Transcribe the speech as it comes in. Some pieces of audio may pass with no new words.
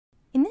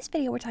In this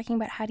video, we're talking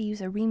about how to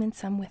use a Riemann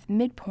sum with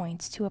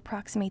midpoints to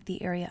approximate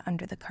the area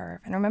under the curve.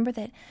 And remember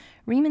that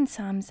Riemann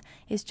sums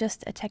is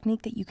just a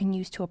technique that you can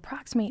use to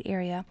approximate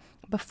area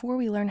before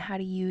we learn how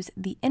to use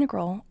the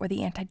integral or the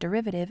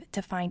antiderivative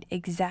to find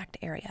exact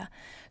area.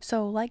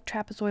 So like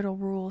trapezoidal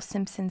rule,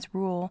 Simpson's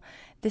rule,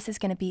 this is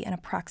going to be an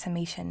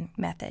approximation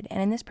method.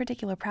 And in this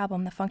particular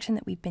problem, the function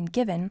that we've been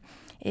given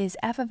is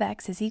f of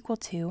x is equal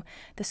to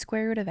the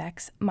square root of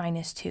x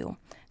minus 2.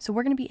 So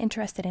we're going to be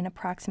interested in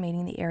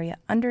approximating the area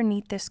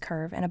underneath this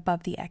curve and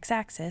above the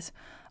x-axis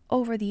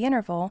over the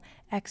interval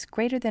x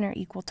greater than or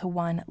equal to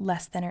 1,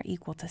 less than or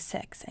equal to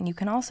 6. And you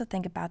can also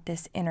think about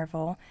this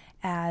interval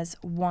as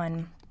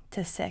 1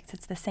 to 6.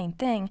 It's the same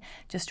thing,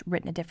 just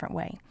written a different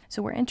way.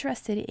 So we're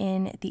interested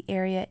in the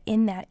area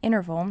in that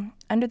interval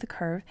under the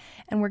curve,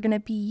 and we're going to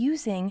be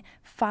using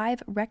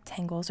 5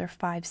 rectangles or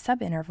 5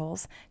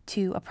 subintervals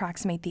to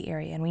approximate the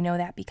area. And we know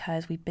that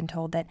because we've been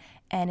told that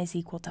n is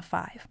equal to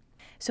 5.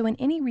 So in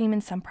any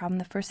Riemann sum problem,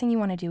 the first thing you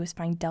want to do is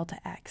find delta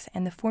x.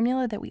 And the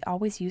formula that we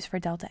always use for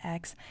delta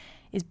x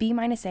is b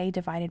minus a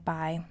divided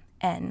by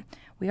n.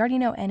 We already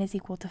know n is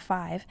equal to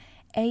 5.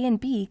 A and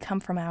b come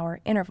from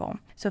our interval.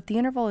 So if the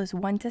interval is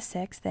 1 to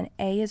 6, then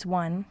a is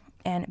 1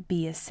 and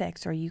b is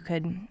 6. Or you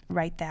could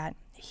write that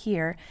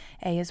here,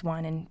 a is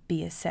 1 and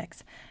b is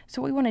 6.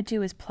 So what we want to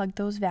do is plug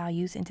those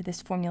values into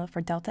this formula for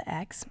delta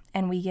x,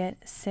 and we get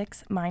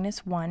 6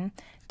 minus 1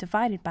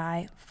 divided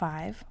by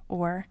 5,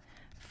 or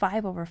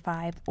 5 over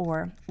 5,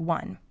 or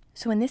 1.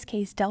 So in this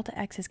case, delta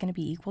x is going to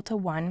be equal to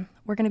 1.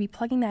 We're going to be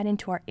plugging that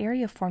into our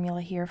area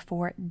formula here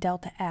for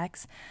delta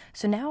x.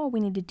 So now all we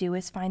need to do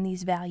is find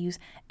these values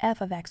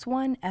f of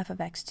x1, f of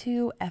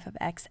x2, f of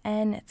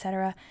xn,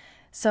 etc.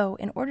 So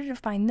in order to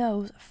find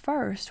those,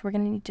 first we're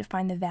going to need to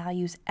find the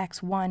values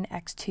x1,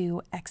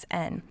 x2,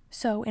 xn.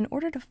 So in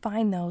order to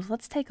find those,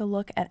 let's take a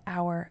look at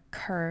our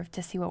curve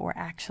to see what we're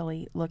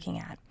actually looking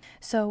at.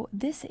 So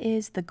this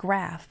is the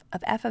graph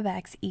of f of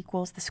x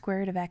equals the square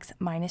root of x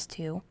minus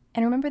 2.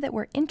 And remember that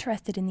we're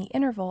interested in the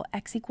interval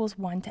x equals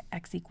 1 to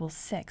x equals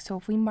 6. So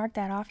if we mark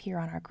that off here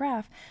on our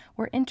graph,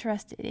 we're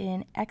interested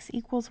in x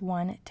equals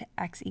 1 to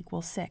x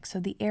equals 6. So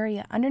the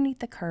area underneath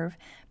the curve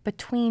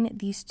between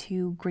these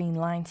two green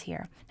lines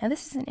here. Now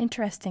this is an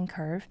interesting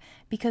curve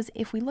because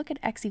if we look at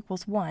x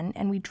equals 1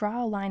 and we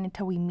draw a line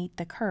until we meet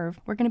the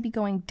curve, we're going to be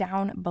going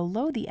down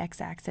below the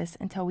x-axis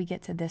until we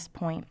get to this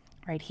point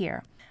right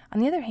here. On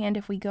the other hand,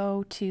 if we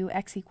go to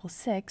x equals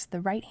 6,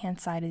 the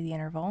right-hand side of the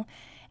interval,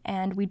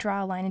 and we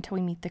draw a line until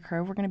we meet the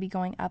curve, we're going to be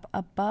going up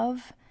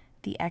above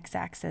the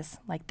x-axis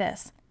like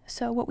this.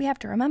 So what we have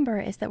to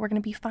remember is that we're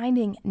going to be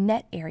finding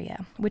net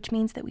area, which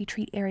means that we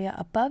treat area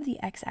above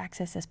the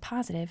x-axis as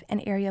positive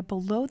and area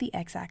below the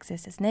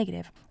x-axis as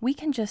negative. We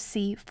can just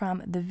see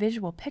from the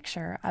visual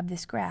picture of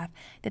this graph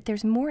that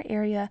there's more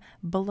area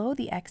below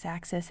the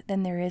x-axis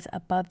than there is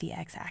above the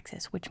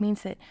x-axis, which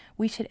means that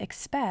we should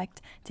expect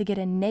to get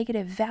a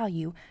negative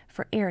value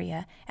for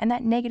area, and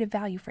that negative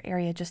value for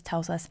area just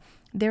tells us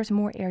there's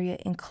more area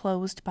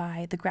enclosed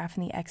by the graph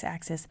in the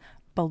x-axis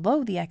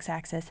below the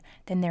x-axis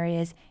than there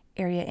is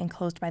area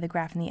enclosed by the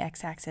graph in the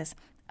x-axis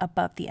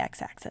above the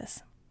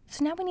x-axis.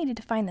 So now we need to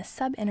define the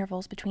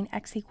subintervals between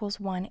x equals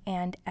 1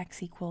 and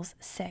x equals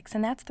 6,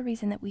 and that's the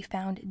reason that we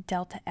found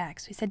delta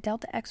x. We said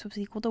delta x was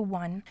equal to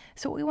 1,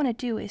 so what we want to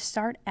do is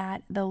start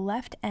at the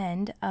left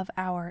end of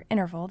our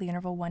interval, the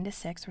interval 1 to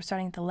 6. We're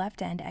starting at the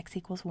left end, x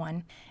equals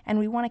 1, and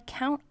we want to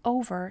count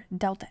over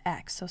delta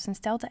x. So since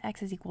delta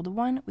x is equal to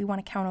 1, we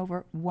want to count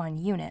over 1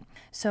 unit.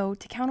 So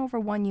to count over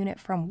 1 unit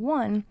from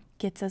 1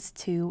 gets us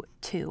to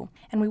 2.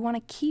 And we want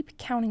to keep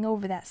counting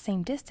over that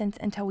same distance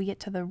until we get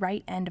to the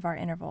right end of our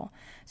interval.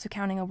 So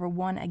counting over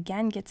 1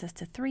 again gets us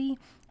to 3,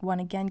 1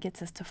 again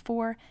gets us to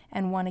 4,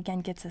 and 1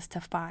 again gets us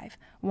to 5.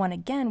 1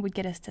 again would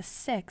get us to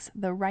 6,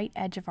 the right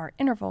edge of our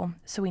interval,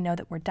 so we know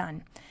that we're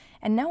done.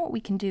 And now what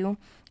we can do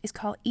is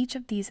call each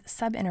of these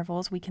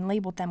subintervals, we can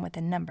label them with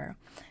a number.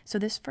 So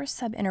this first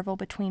subinterval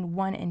between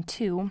 1 and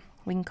 2,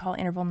 we can call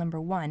interval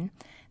number 1.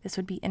 This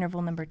would be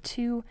interval number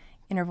 2,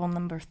 interval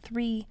number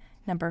 3,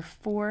 number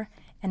 4,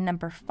 and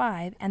number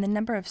 5, and the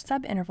number of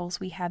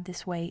subintervals we have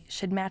this way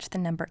should match the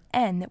number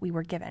n that we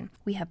were given.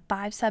 We have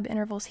 5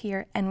 subintervals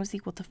here, n was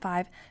equal to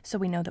 5, so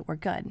we know that we're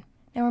good.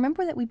 Now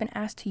remember that we've been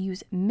asked to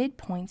use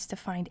midpoints to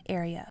find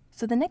area.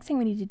 So the next thing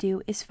we need to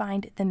do is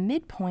find the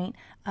midpoint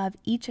of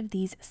each of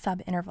these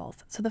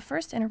subintervals. So the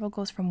first interval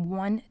goes from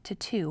 1 to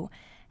 2.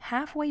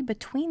 Halfway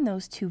between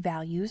those two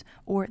values,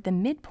 or the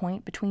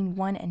midpoint between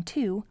 1 and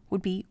 2,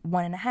 would be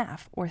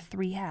 1.5, or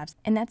 3 halves.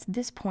 And that's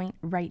this point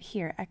right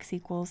here, x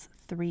equals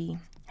 3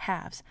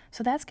 halves.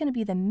 So that's going to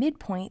be the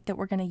midpoint that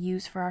we're going to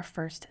use for our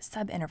first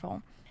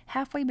subinterval.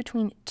 Halfway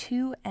between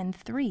 2 and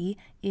 3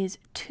 is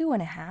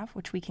 2.5,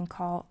 which we can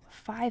call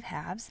 5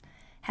 halves.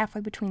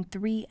 Halfway between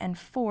 3 and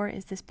 4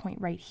 is this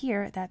point right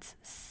here, that's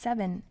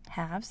 7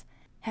 halves.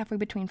 Halfway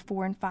between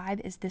 4 and 5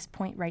 is this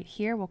point right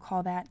here. We'll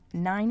call that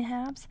 9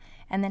 halves.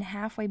 And then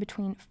halfway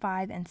between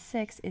 5 and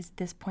 6 is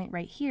this point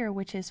right here,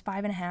 which is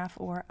 5.5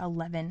 or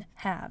 11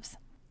 halves.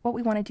 What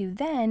we want to do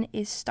then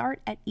is start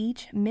at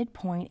each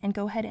midpoint and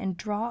go ahead and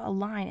draw a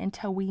line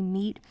until we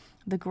meet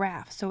the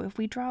graph. So if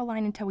we draw a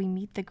line until we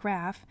meet the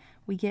graph,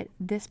 we get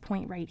this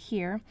point right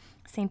here.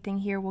 Same thing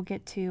here, we'll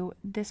get to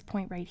this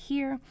point right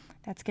here.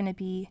 That's going to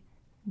be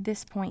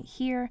this point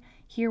here.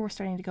 Here we're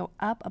starting to go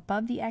up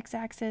above the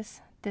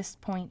x-axis, this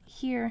point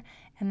here,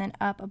 and then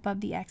up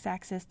above the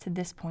x-axis to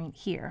this point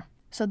here.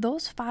 So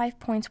those 5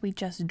 points we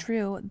just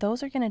drew,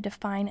 those are going to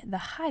define the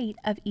height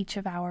of each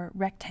of our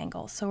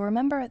rectangles. So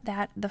remember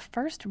that the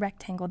first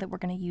rectangle that we're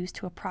going to use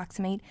to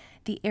approximate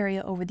the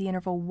area over the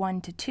interval 1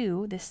 to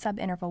 2, this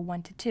subinterval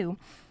 1 to 2,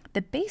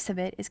 the base of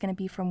it is going to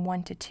be from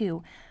 1 to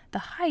 2. The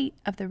height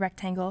of the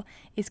rectangle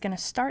is going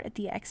to start at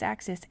the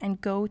x-axis and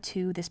go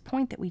to this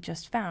point that we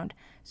just found.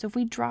 So if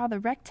we draw the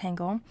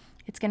rectangle,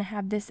 it's going to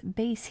have this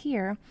base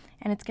here,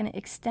 and it's going to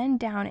extend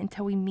down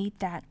until we meet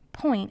that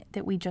point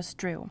that we just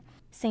drew.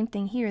 Same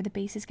thing here, the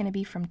base is going to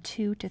be from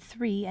 2 to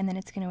 3, and then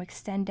it's going to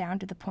extend down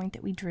to the point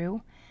that we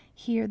drew.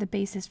 Here the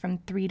base is from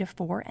 3 to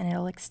 4, and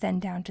it'll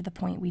extend down to the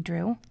point we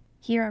drew.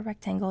 Here our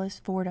rectangle is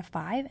 4 to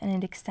 5, and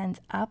it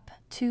extends up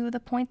to the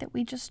point that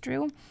we just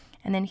drew.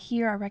 And then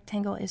here our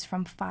rectangle is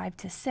from 5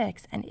 to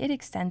 6, and it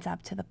extends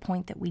up to the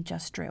point that we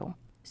just drew.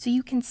 So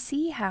you can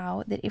see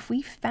how that if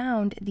we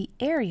found the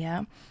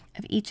area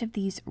of each of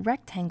these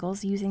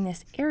rectangles using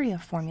this area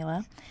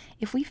formula,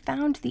 if we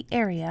found the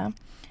area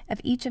of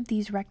each of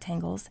these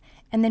rectangles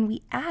and then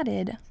we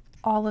added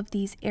all of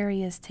these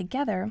areas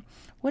together,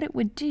 what it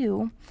would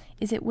do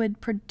is it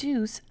would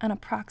produce an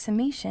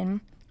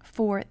approximation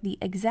for the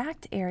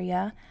exact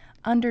area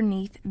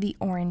underneath the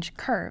orange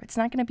curve. It's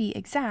not going to be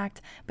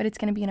exact, but it's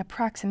going to be an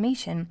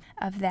approximation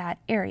of that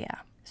area.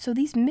 So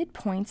these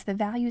midpoints, the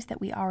values that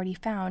we already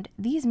found,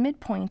 these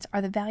midpoints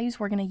are the values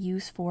we're going to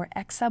use for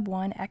x sub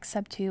 1, x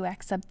sub 2,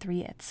 x sub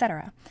 3,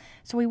 etc.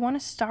 So we want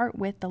to start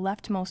with the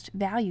leftmost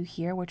value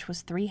here, which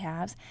was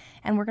 3/2,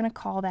 and we're going to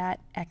call that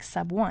x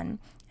sub 1.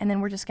 And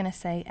then we're just going to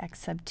say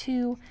x sub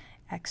 2,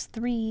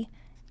 x3,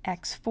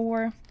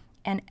 x4,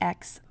 and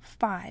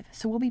x5.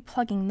 So we'll be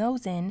plugging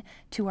those in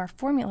to our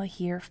formula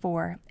here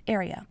for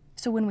area.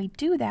 So when we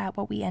do that,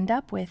 what we end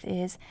up with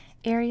is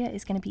area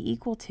is going to be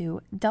equal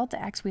to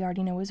delta x, we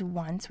already know is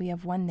 1, so we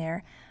have 1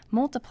 there,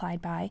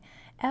 multiplied by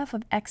f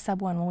of x sub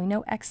 1. Well, we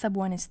know x sub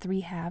 1 is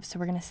 3/2, so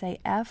we're going to say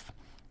f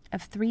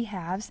of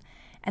 3/2,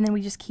 and then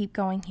we just keep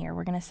going here.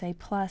 We're going to say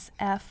plus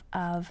f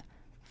of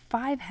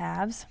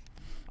 5/2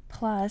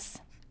 plus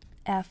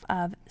f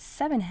of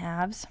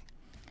 7/2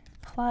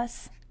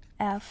 plus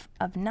f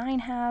of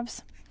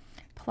 9/2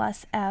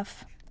 plus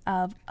f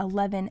of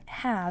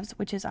 11/2,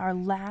 which is our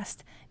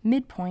last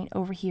midpoint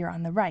over here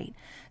on the right.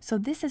 So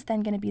this is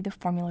then going to be the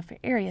formula for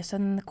area. So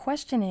then the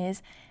question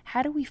is,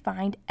 how do we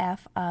find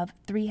f of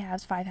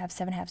 3/2, 5/2,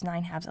 7/2,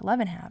 9/2,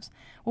 11/2?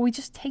 Well, we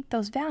just take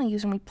those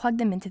values and we plug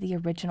them into the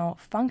original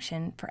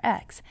function for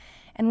x.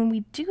 And when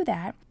we do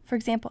that, for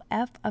example,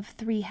 f of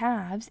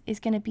 3/2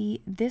 is going to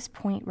be this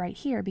point right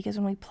here, because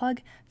when we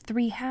plug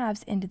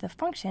 3/2 into the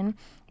function,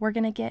 we're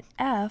going to get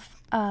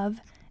f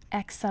of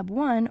x sub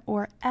 1,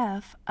 or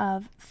f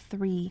of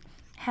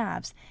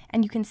 3/2.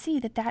 And you can see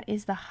that that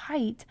is the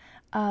height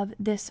of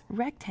this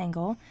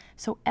rectangle.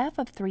 So f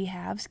of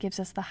 3/2 gives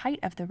us the height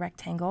of the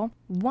rectangle.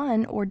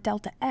 1, or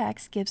delta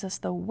x, gives us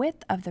the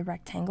width of the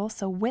rectangle.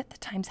 So width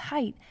times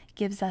height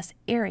gives us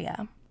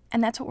area.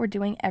 And that's what we're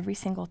doing every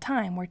single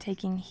time. We're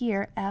taking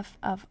here f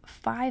of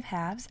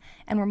 5/2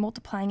 and we're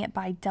multiplying it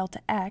by delta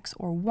x,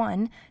 or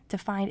 1, to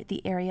find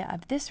the area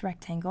of this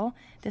rectangle.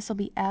 This will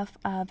be f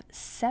of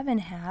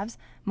 7/2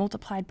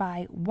 multiplied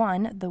by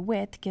 1, the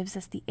width, gives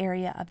us the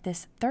area of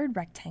this third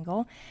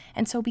rectangle.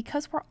 And so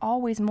because we're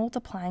always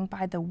multiplying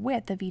by the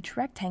width of each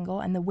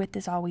rectangle, and the width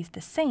is always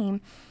the same,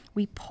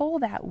 we pull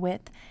that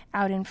width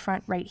out in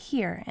front right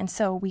here. And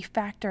so we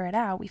factor it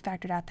out. We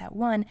factored out that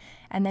 1,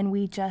 and then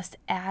we just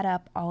add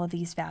up all of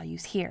these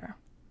values here.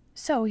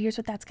 So here's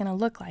what that's going to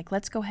look like.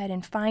 Let's go ahead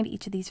and find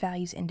each of these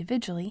values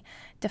individually.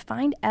 To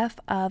find f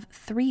of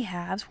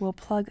 3/2, we'll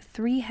plug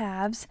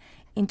 3/2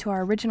 into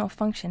our original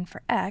function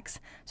for x.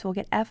 So we'll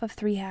get f of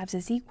 3/2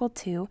 is equal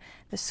to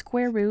the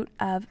square root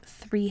of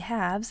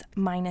 3/2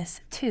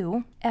 minus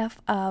 2.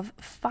 F of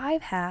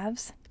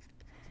 5/2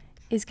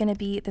 is going to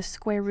be the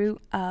square root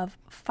of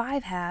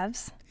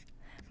 5/2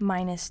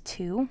 minus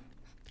 2.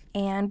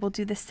 And we'll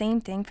do the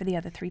same thing for the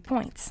other 3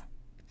 points.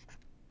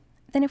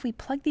 Then if we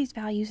plug these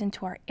values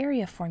into our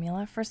area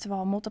formula, first of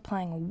all,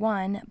 multiplying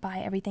 1 by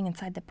everything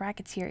inside the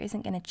brackets here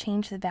isn't going to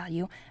change the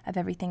value of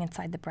everything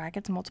inside the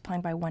brackets. Multiplying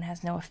by 1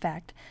 has no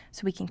effect,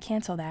 so we can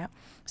cancel that.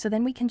 So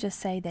then we can just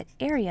say that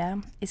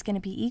area is going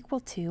to be equal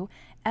to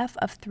f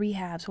of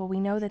 3/2. Well, we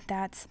know that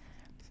that's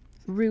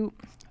root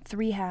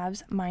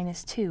 3/2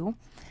 minus 2,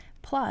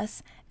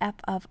 plus f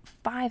of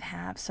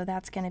 5/2, so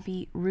that's going to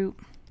be root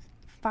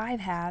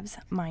 5/2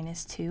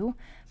 minus 2,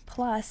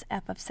 plus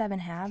f of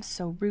 7/2,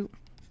 so root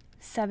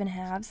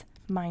 7/2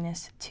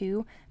 minus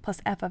 2, plus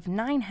f of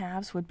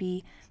 9/2 would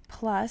be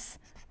plus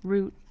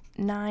root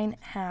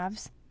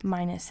 9/2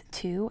 minus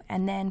 2,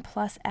 and then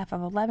plus f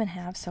of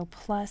 11/2, so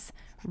plus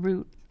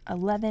root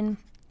 11/2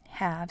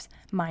 halves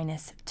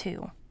minus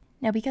 2.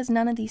 Now, because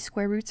none of these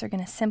square roots are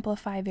going to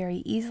simplify very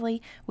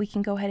easily, we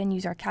can go ahead and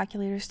use our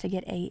calculators to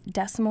get a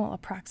decimal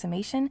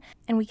approximation,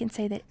 and we can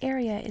say that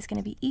area is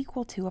going to be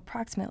equal to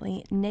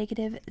approximately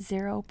negative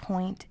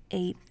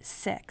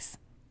 0.86.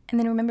 And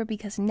then remember,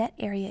 because net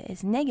area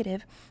is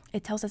negative,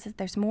 it tells us that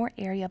there's more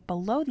area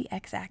below the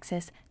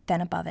x-axis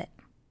than above it.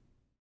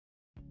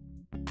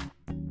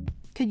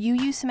 Could you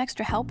use some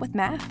extra help with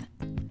math?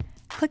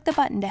 Click the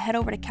button to head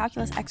over to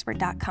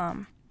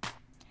calculusexpert.com.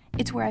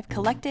 It's where I've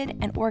collected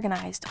and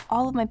organized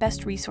all of my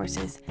best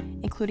resources,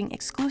 including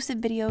exclusive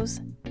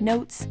videos,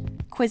 notes,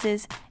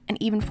 quizzes,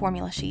 and even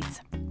formula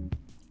sheets.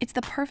 It's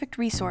the perfect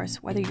resource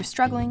whether you're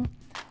struggling,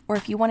 or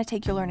if you want to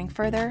take your learning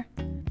further,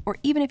 or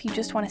even if you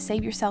just want to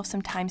save yourself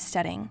some time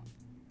studying.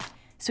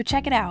 So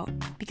check it out,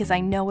 because I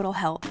know it'll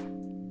help.